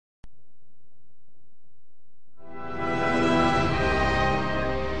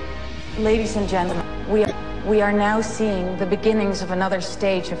Ladies and gentlemen, we are now seeing the beginnings of another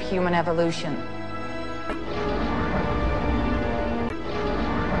stage of human evolution.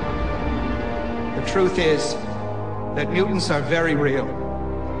 The truth is that mutants are very real,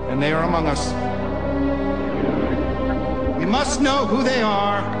 and they are among us. We must know who they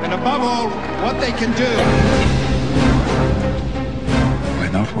are, and above all, what they can do.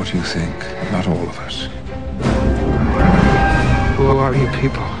 We're not what you think, not all of us. Who are you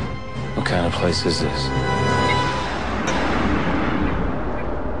people? What kind of place is this?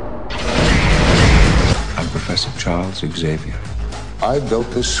 I'm Professor Charles Xavier. I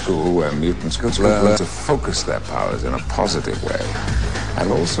built this school where mutants could learn to focus their powers in a positive way,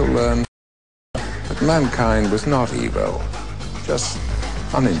 and also learn that mankind was not evil, just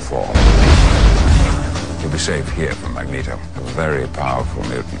uninformed. You'll be safe here from Magneto, a very powerful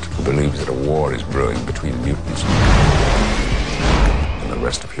mutant who believes that a war is brewing between mutants and the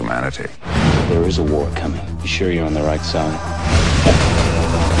rest of humanity. There is a war coming. You sure you're on the right side?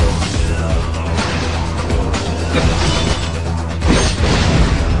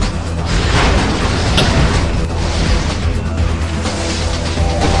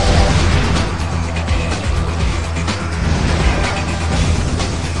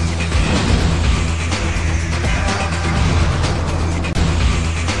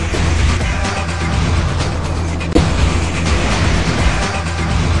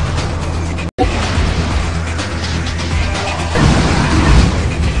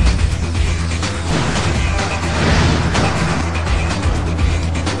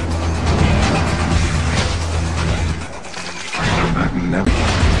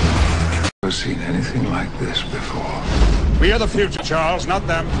 Never seen anything like this before. We are the future, Charles, not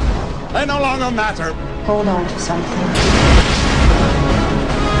them. They no longer matter. Hold on to something.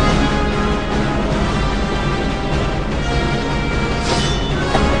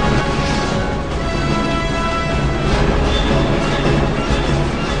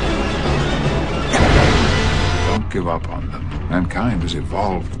 Don't give up on them. Mankind has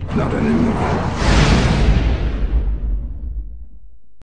evolved, not anymore.